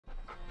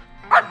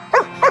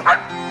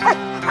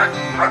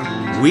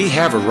We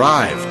have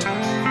arrived.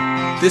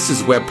 This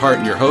is Webb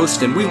Parton, your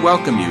host, and we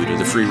welcome you to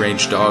the Free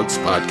Range Dogs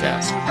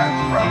podcast.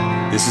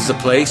 This is a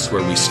place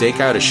where we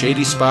stake out a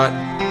shady spot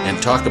and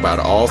talk about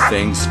all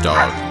things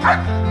dog.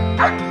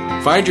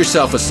 Find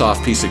yourself a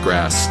soft piece of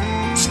grass,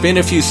 spin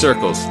a few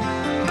circles,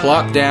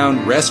 plop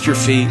down, rest your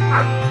feet,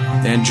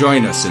 and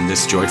join us in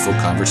this joyful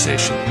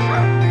conversation.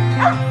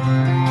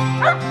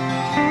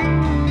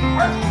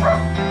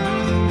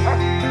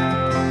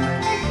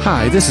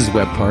 Hi, this is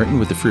Webb Parton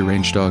with the Free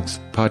Range Dogs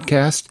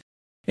podcast,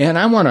 and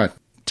I want to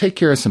take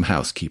care of some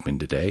housekeeping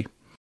today.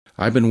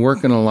 I've been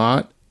working a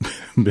lot,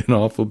 been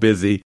awful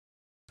busy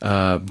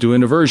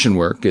doing aversion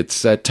work.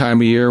 It's that time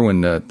of year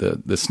when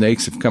the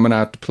snakes have coming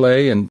out to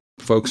play, and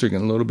folks are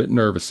getting a little bit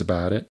nervous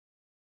about it.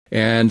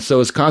 And so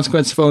as a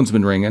consequence, the phone's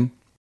been ringing,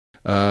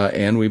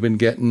 and we've been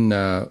getting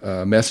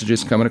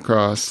messages coming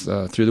across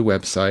through the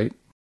website.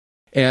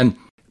 And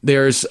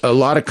there's a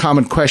lot of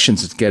common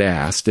questions that get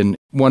asked, and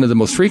one of the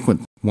most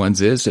frequent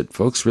ones is that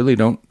folks really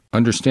don't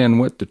understand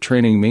what the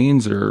training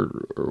means or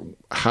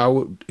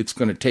how it's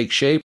going to take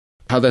shape,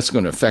 how that's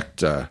going to affect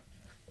the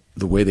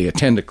way they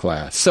attend a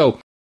class. So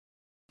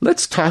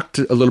let's talk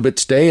a little bit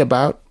today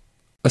about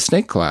a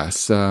snake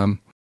class. And,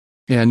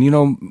 you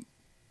know,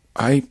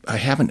 I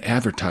haven't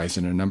advertised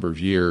in a number of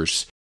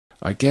years.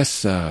 I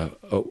guess a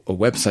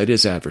website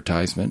is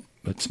advertisement.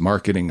 It's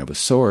marketing of a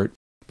sort,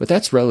 but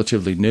that's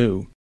relatively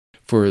new.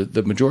 For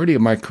the majority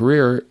of my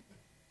career,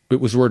 it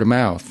was word of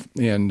mouth,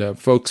 and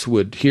folks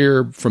would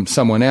hear from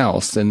someone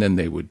else, and then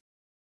they would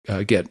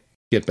get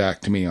back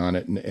to me on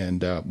it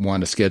and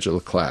want to schedule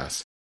a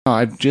class.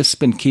 I've just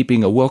been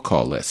keeping a will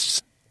call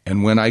list,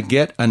 and when I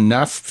get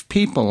enough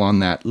people on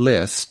that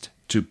list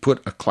to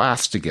put a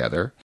class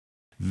together,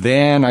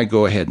 then I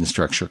go ahead and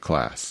structure a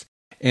class.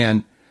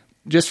 And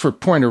just for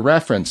point of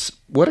reference,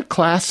 what a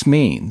class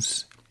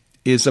means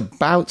is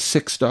about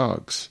 6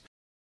 dogs.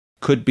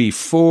 Could be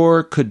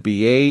 4, could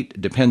be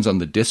 8, depends on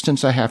the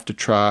distance I have to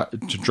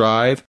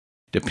drive,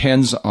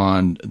 depends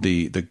on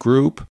the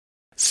group.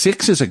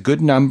 6 is a good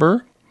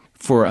number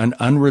for an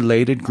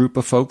unrelated group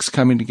of folks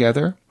coming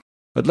together.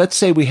 But let's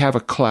say we have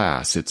a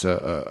class, it's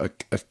a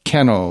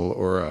kennel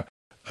or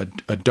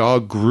a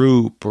dog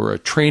group or a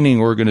training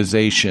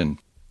organization.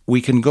 We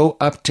can go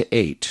up to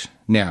 8.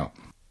 Now,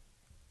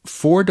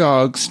 4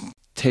 dogs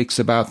takes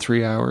about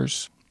 3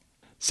 hours.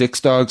 6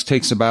 dogs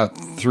takes about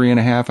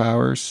 3.5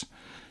 hours.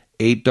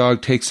 8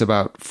 dog takes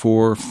about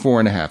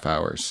 4.5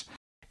 hours.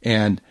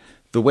 And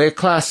the way a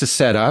class is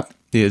set up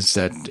is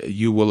that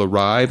you will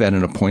arrive at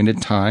an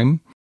appointed time.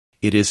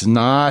 It is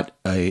not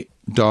a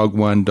dog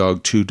 1,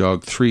 dog 2,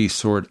 dog 3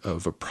 sort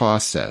of a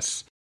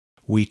process.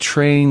 We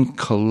train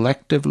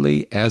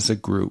collectively as a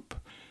group.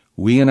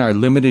 We in our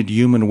limited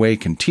human way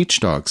can teach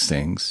dogs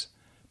things,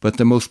 but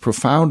the most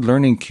profound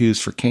learning cues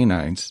for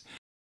canines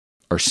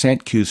are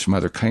scent cues from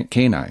other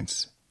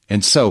canines.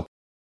 And so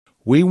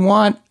we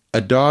want a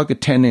dog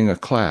attending a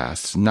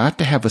class not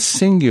to have a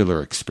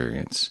singular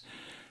experience,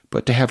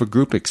 but to have a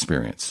group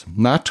experience,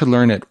 not to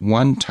learn it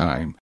one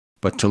time,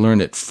 but to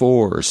learn it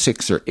 4 or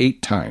 6 or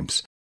 8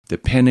 times,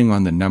 depending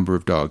on the number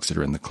of dogs that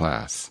are in the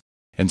class.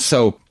 And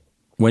so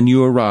when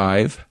you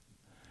arrive,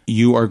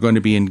 you are going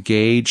to be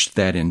engaged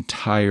that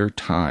entire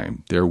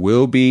time. There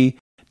will be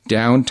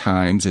down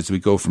times as we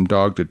go from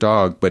dog to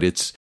dog, but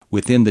it's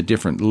within the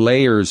different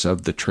layers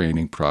of the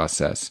training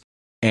process.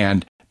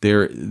 And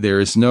there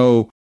is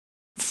no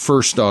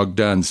first dog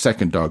done,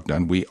 second dog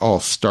done. We all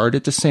start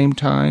at the same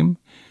time,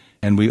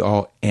 and we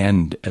all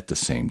end at the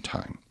same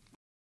time.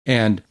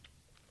 And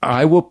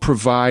I will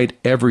provide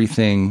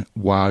everything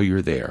while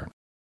you're there.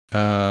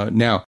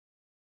 Now,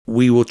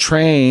 we will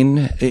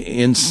train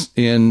in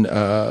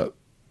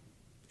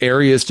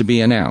areas to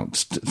be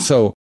announced.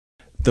 So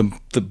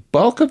the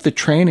bulk of the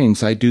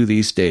trainings I do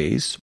these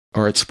days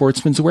are at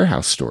Sportsman's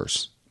Warehouse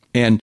stores.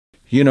 And,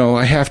 you know,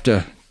 I have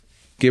to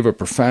give a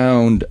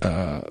profound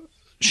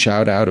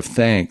shout out of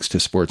thanks to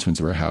Sportsman's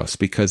Warehouse,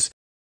 because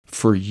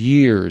for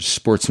years,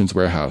 Sportsman's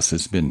Warehouse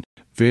has been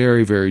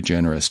very, very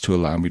generous to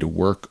allow me to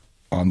work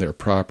on their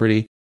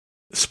property.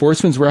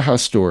 Sportsman's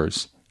Warehouse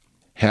stores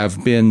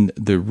have been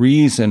the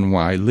reason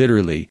why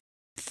literally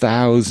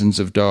thousands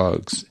of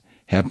dogs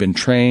have been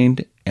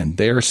trained, and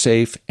they're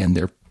safe, and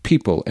their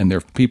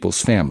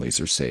people's families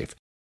are safe.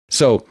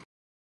 So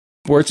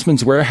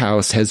Sportsman's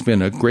Warehouse has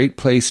been a great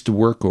place to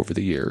work over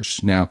the years.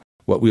 Now,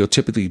 what we'll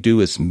typically do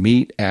is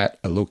meet at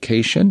a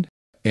location,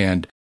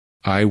 and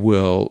I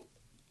will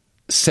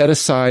set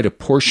aside a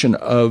portion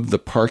of the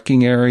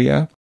parking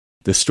area.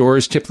 The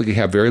stores typically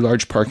have very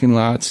large parking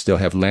lots. They'll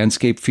have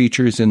landscape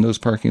features in those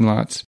parking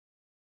lots.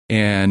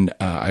 And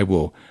I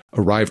will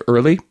arrive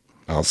early.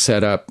 I'll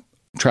set up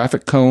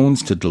traffic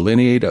cones to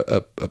delineate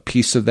a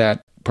piece of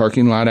that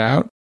parking lot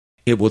out.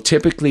 It will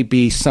typically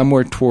be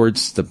somewhere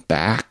towards the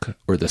back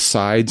or the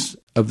sides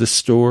of the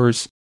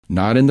stores,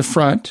 not in the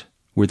front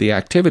where the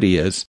activity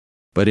is,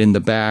 but in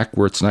the back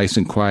where it's nice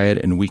and quiet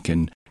and we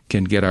can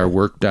get our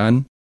work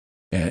done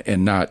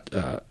and not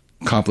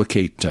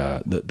complicate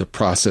the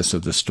process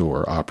of the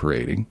store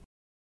operating.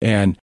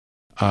 And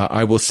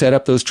I will set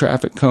up those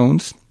traffic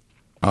cones.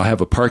 I'll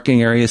have a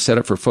parking area set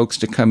up for folks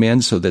to come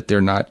in so that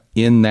they're not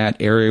in that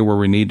area where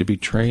we need to be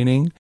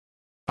training.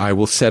 I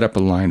will set up a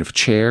line of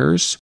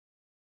chairs.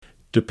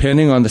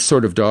 Depending on the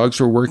sort of dogs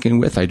we're working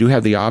with, I do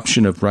have the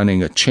option of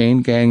running a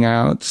chain gang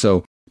out.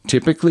 So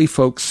typically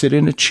folks sit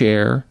in a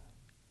chair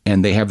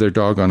and they have their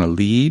dog on a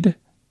lead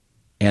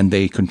and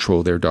they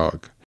control their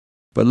dog.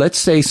 But let's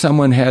say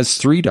someone has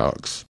 3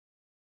 dogs,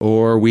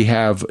 or we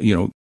have,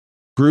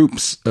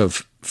 groups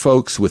of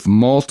folks with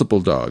multiple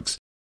dogs.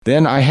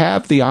 Then I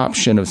have the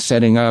option of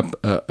setting up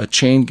a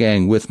chain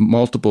gang with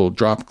multiple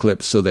drop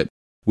clips so that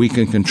we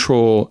can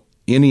control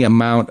any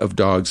amount of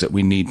dogs that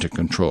we need to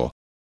control.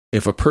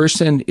 If a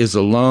person is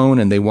alone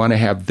and they want to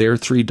have their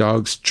 3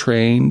 dogs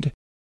trained,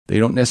 they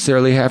don't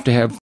necessarily have to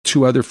have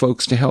 2 other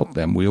folks to help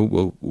them.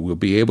 We'll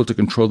be able to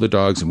control the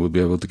dogs and we'll be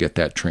able to get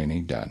that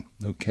training done.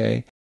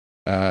 Okay?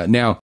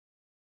 Now,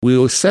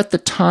 we'll set the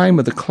time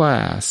of the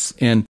class,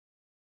 and,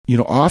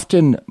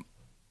 often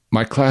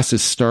my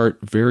classes start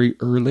very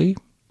early,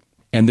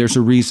 and there's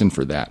a reason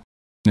for that.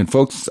 And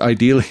folks,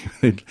 ideally,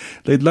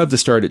 they'd love to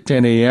start at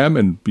 10 a.m.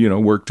 and,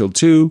 work till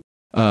 2.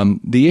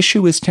 The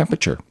issue is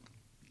temperature.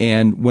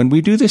 And when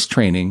we do this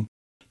training,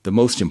 the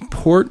most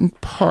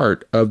important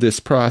part of this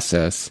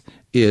process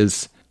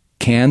is,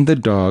 can the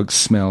dog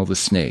smell the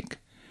snake?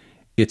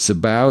 It's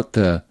about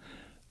the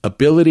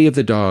ability of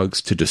the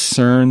dogs to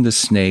discern the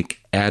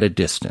snake at a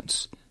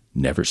distance.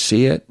 Never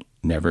see it,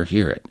 never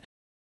hear it.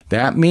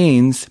 That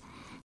means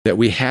that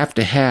we have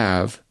to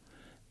have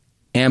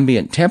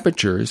ambient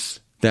temperatures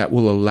that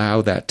will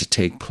allow that to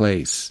take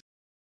place.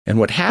 And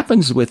what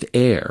happens with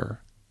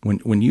air,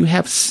 when you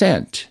have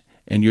scent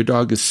and your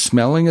dog is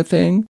smelling a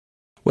thing,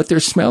 what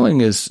they're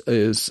smelling is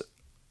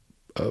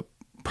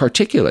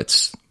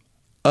particulates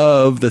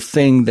of the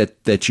thing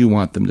that you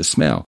want them to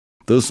smell.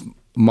 Those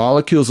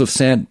molecules of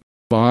scent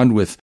bond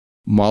with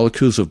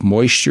molecules of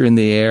moisture in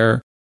the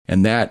air,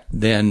 and that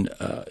then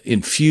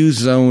infused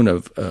zone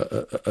of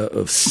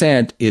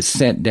scent is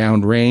sent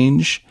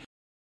downrange,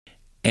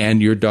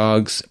 and your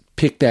dogs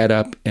pick that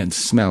up and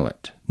smell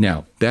it.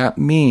 Now, that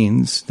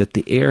means that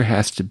the air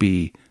has to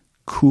be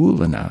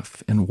cool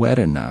enough and wet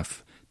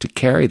enough to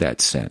carry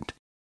that scent.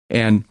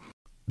 And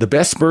the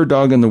best bird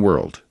dog in the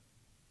world,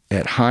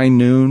 at high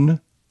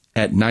noon,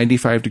 at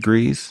 95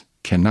 degrees,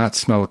 cannot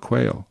smell a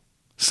quail.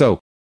 So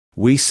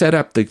we set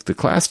up the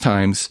class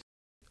times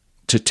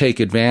to take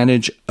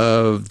advantage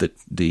of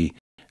the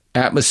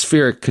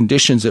atmospheric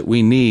conditions that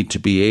we need to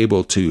be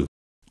able to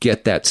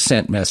get that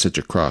scent message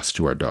across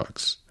to our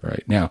dogs.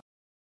 Right now,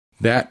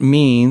 that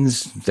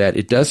means that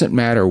it doesn't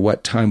matter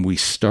what time we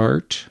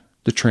start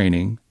the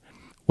training.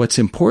 What's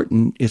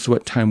important is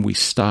what time we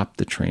stop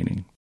the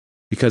training.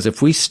 Because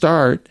if we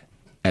start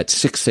at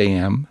 6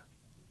 a.m.,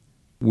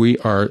 we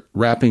are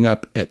wrapping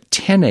up at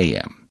 10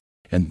 a.m.,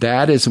 and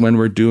that is when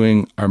we're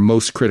doing our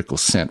most critical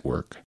scent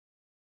work.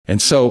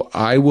 And so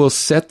I will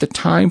set the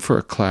time for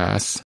a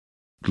class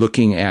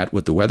looking at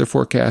what the weather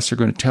forecasts are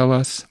going to tell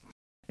us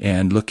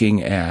and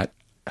looking at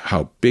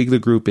how big the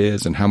group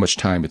is and how much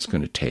time it's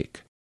going to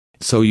take.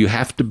 So you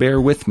have to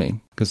bear with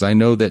me, because I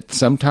know that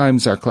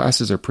sometimes our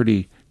classes are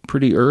pretty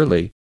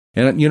early.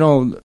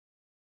 And,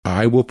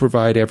 I will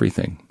provide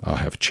everything. I'll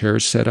have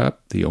chairs set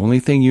up. The only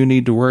thing you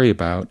need to worry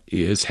about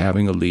is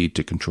having a lead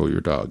to control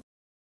your dog.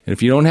 And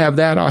if you don't have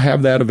that, I'll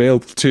have that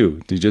available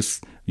too. We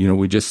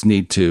just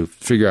need to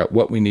figure out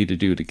what we need to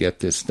do to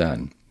get this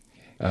done.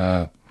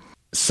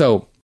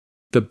 So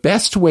the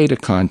best way to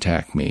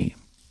contact me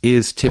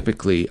is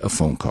typically a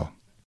phone call.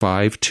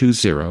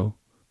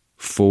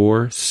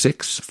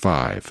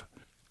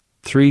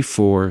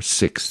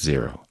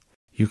 520-465-3460.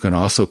 You can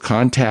also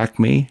contact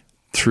me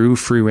through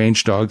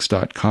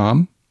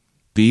freerangedogs.com.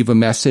 Leave a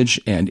message,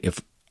 and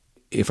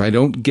if I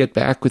don't get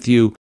back with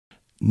you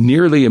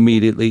nearly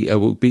immediately, I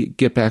will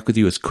get back with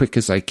you as quick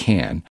as I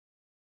can.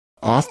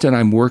 Often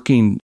I'm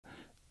working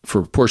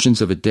for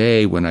portions of a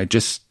day when I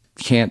just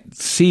can't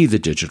see the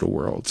digital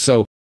world.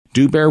 So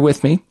do bear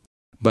with me,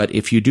 but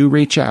if you do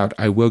reach out,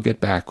 I will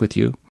get back with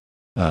you.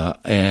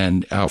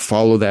 And I'll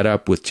follow that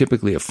up with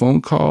typically a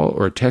phone call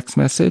or a text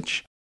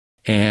message,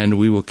 and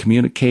we will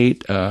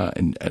communicate.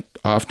 And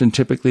often,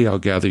 typically, I'll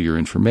gather your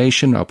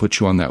information. I'll put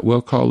you on that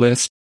will call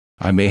list.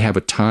 I may have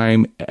a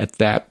time at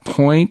that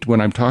point when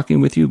I'm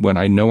talking with you, when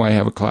I know I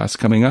have a class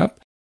coming up,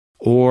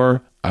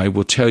 or I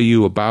will tell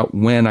you about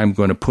when I'm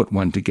going to put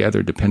one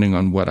together, depending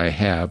on what I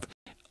have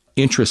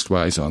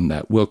interest-wise on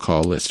that will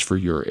call list for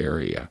your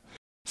area.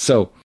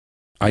 So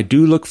I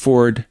do look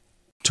forward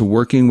to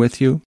working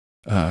with you,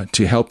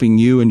 to helping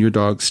you and your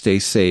dog stay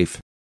safe.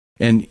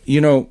 And,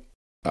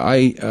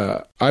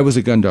 I was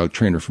a gun dog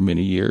trainer for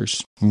many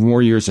years.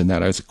 More years than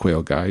that, I was a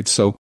quail guide.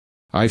 So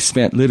I've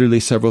spent literally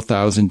several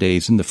thousand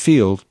days in the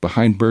field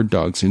behind bird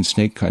dogs in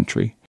snake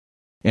country.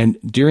 And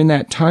during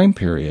that time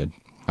period,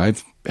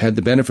 I've had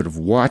the benefit of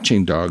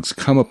watching dogs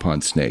come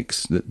upon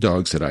snakes, the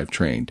dogs that I've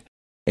trained.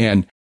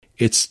 And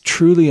it's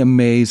truly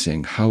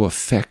amazing how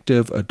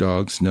effective a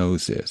dog's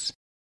nose is,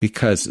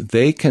 because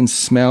they can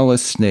smell a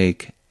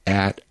snake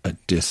at a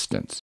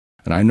distance.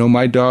 And I know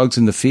my dogs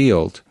in the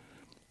field,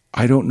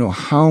 I don't know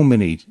how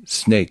many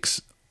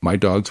snakes my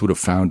dogs would have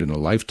found in a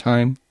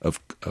lifetime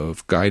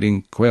of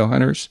guiding quail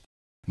hunters,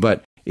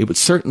 but it would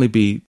certainly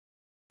be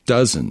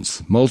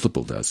dozens,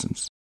 multiple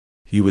dozens.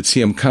 You would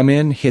see them come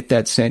in, hit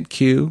that scent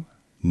cue,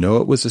 know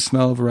it was the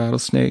smell of a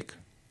rattlesnake,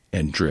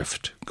 and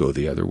drift, go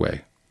the other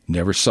way.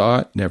 Never saw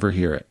it, never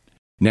hear it.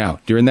 Now,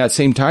 during that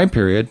same time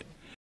period,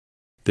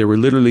 there were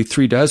literally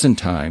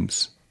 36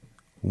 times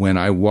when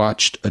I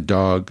watched a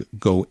dog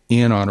go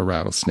in on a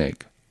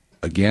rattlesnake.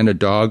 Again, a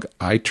dog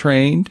I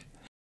trained,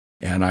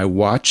 and I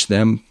watched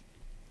them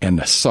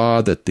and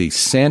saw that the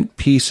scent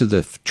piece of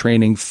the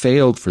training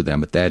failed for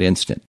them at that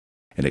instant.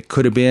 And it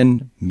could have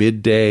been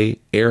midday,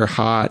 air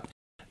hot,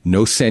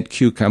 no scent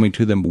cue coming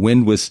to them,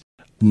 wind was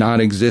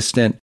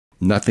non-existent,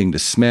 nothing to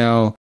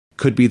smell.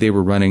 Could be they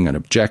were running an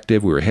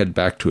objective. We were headed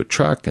back to a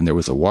truck, and there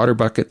was a water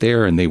bucket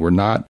there, and they were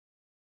not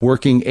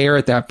working air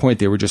at that point.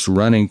 They were just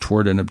running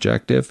toward an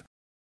objective.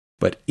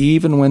 But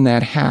even when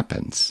that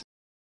happens,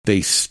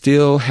 they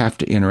still have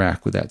to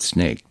interact with that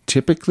snake.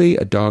 Typically,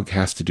 a dog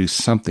has to do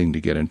something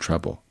to get in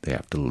trouble. They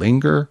have to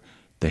linger.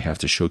 They have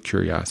to show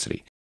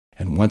curiosity.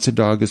 And once a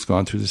dog has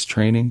gone through this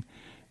training,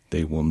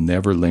 they will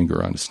never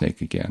linger on a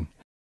snake again.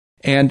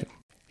 And,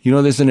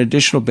 there's an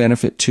additional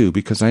benefit, too,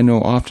 because I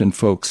know often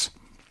folks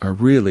are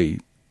really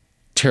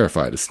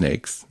terrified of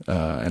snakes.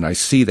 And I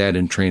see that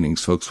in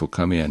trainings. Folks will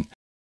come in.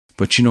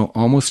 But,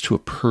 almost to a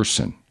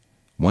person,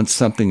 once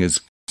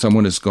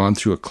someone has gone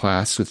through a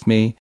class with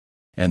me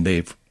and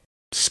they've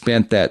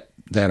spent that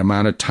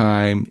amount of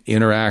time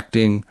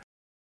interacting,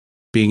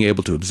 being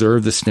able to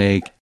observe the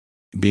snake,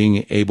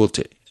 being able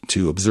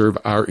to observe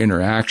our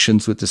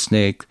interactions with the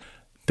snake,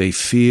 they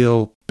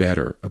feel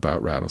better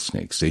about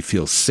rattlesnakes. They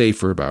feel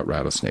safer about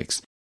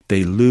rattlesnakes.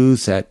 They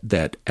lose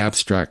that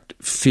abstract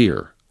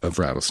fear of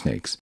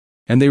rattlesnakes.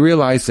 And they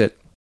realize that,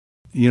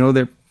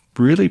 they're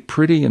really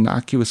pretty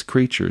innocuous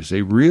creatures.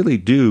 They really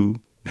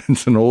do,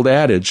 it's an old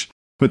adage,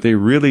 but they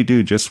really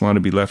do just want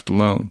to be left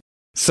alone.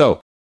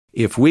 So,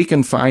 if we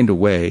can find a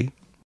way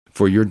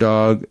for your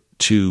dog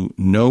to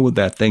know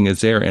that thing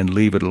is there and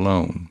leave it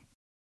alone,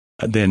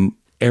 then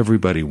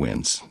everybody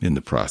wins in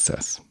the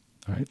process.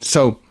 All right.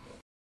 So,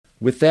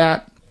 with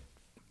that,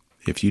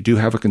 if you do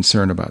have a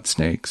concern about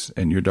snakes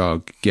and your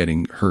dog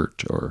getting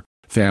hurt or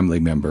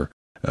family member,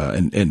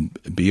 and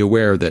be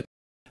aware that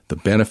the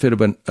benefit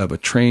of a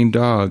trained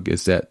dog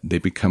is that they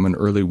become an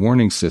early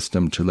warning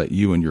system to let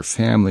you and your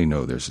family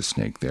know there's a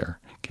snake there.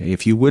 Okay.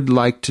 If you would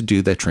like to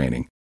do that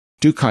training,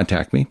 do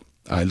contact me.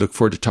 I look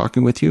forward to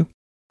talking with you.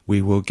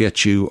 We will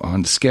get you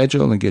on the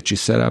schedule and get you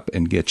set up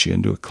and get you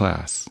into a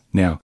class.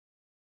 Now,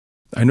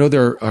 I know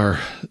there are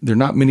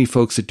not many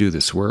folks that do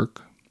this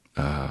work,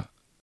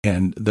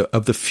 and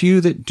of the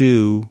few that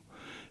do,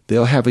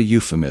 they'll have a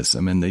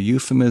euphemism, and the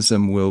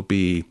euphemism will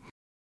be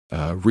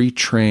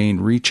retrain,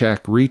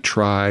 recheck,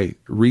 retry,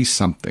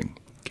 re-something.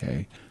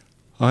 Okay,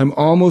 I'm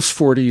almost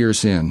 40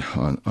 years in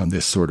on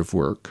this sort of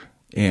work,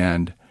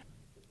 and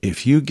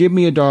if you give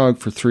me a dog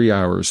for 3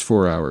 hours,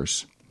 4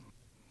 hours,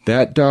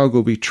 that dog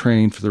will be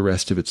trained for the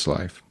rest of its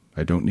life.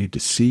 I don't need to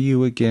see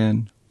you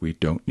again. We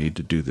don't need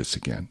to do this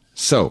again.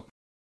 So,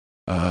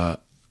 the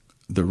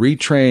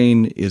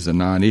retrain is a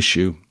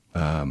non-issue.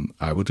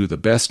 I will do the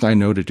best I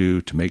know to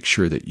do to make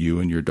sure that you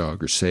and your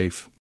dog are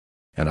safe.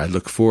 And I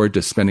look forward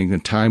to spending the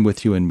time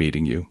with you and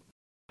meeting you.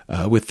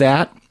 With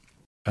that,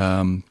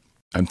 I'm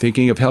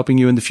thinking of helping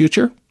you in the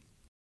future.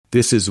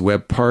 This is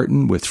Webb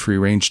Parton with Free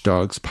Range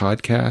Dogs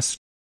Podcast.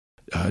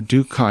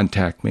 Do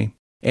contact me.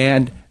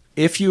 And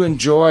if you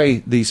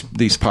enjoy these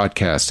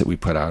podcasts that we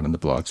put out and the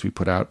blogs we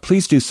put out,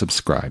 please do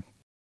subscribe.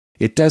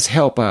 It does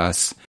help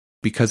us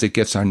because it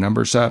gets our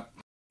numbers up,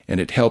 and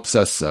it helps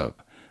us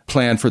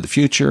plan for the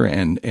future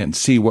and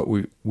see what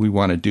we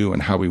want to do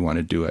and how we want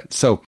to do it.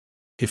 So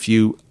if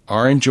you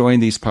are enjoying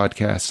these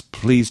podcasts,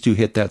 please do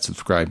hit that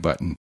subscribe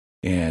button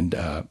and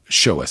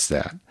show us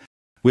that.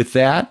 With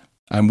that,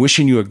 I'm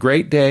wishing you a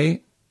great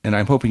day, and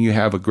I'm hoping you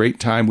have a great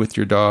time with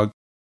your dog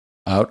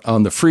out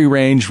on the free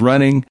range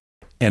running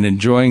and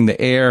enjoying the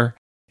air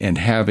and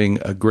having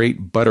a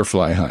great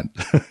butterfly hunt.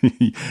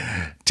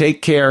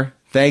 Take care.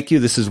 Thank you.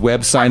 This is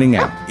Webb signing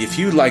out. If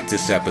you like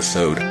this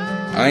episode,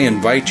 I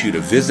invite you to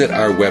visit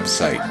our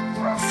website,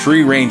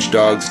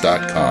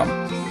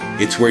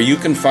 freerangedogs.com. It's where you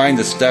can find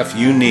the stuff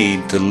you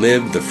need to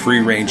live the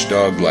free-range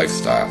dog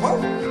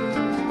lifestyle.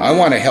 I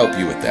want to help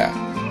you with that.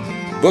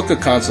 Book a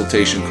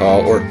consultation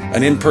call or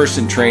an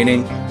in-person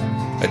training,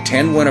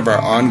 attend one of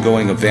our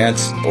ongoing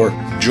events, or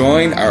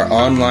join our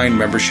online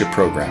membership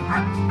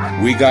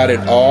program. We got it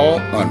all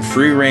on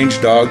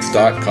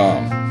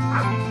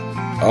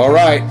freerangedogs.com. All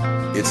right,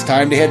 it's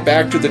time to head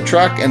back to the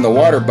truck and the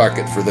water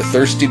bucket for the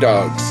thirsty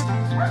dogs.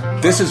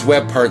 This is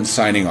Webb Parton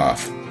signing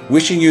off,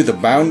 wishing you the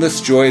boundless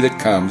joy that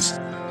comes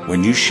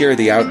when you share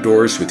the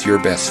outdoors with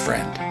your best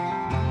friend.